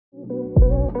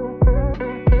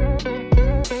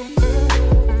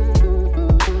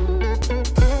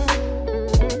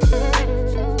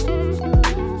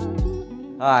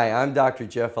Hi, I'm Dr.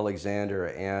 Jeff Alexander,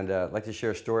 and I'd like to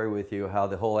share a story with you how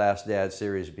the whole Ask Dad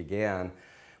series began.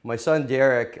 My son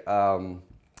Derek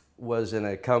was in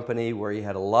a company where he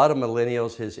had a lot of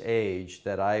millennials his age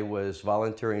that I was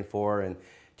volunteering for and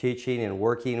teaching and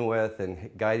working with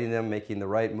and guiding them, making the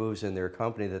right moves in their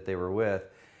company that they were with,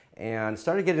 and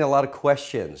started getting a lot of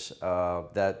questions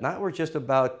that not were just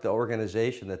about the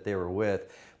organization that they were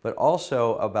with, but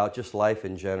also about just life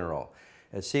in general.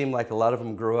 It seemed like a lot of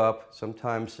them grew up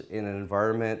sometimes in an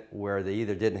environment where they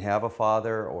either didn't have a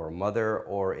father or a mother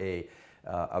or a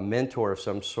mentor of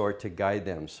some sort to guide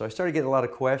them. So I started getting a lot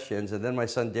of questions, and then my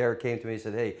son Derek came to me and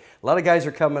said, hey, a lot of guys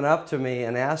are coming up to me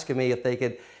and asking me if they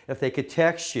could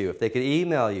text you, if they could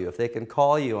email you, if they can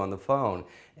call you on the phone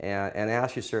and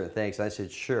ask you certain things. And I said,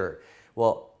 sure.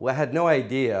 Well, I had no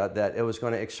idea that it was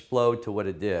going to explode to what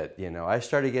it did. You know, I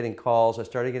started getting calls, I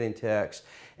started getting texts,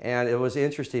 and it was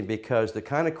interesting because the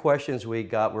kind of questions we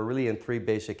got were really in three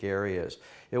basic areas.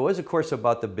 It was, of course,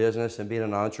 about the business and being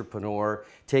an entrepreneur,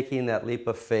 taking that leap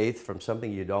of faith from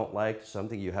something you don't like to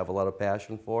something you have a lot of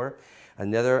passion for.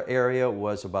 Another area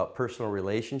was about personal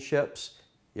relationships.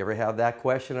 You ever have that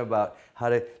question about how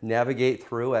to navigate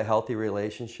through a healthy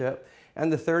relationship?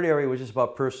 And the third area was just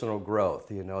about personal growth,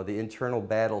 you know, the internal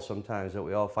battle sometimes that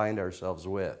we all find ourselves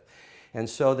with. And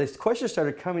so these questions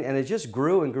started coming, and it just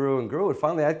grew and grew and grew. And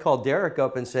finally, I'd call Derek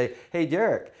up and say, hey,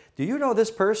 Derek, do you know this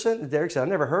person? And Derek said, I've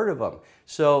never heard of them.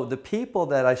 So the people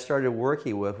that I started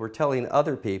working with were telling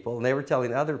other people, and they were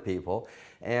telling other people.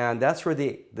 And that's where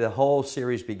the whole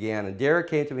series began. And Derek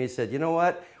came to me and said, you know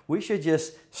what? We should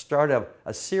just start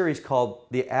a series called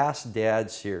the Ask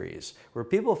Dad series, where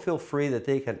people feel free that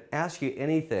they can ask you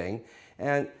anything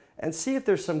and see if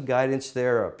there's some guidance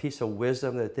there, a piece of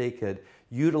wisdom that they could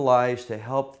utilize to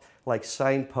help, like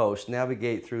signposts,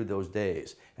 navigate through those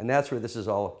days. And that's where this is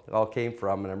all came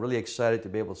from. And I'm really excited to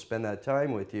be able to spend that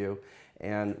time with you.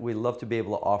 And we'd love to be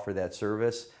able to offer that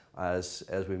service as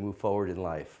we move forward in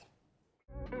life.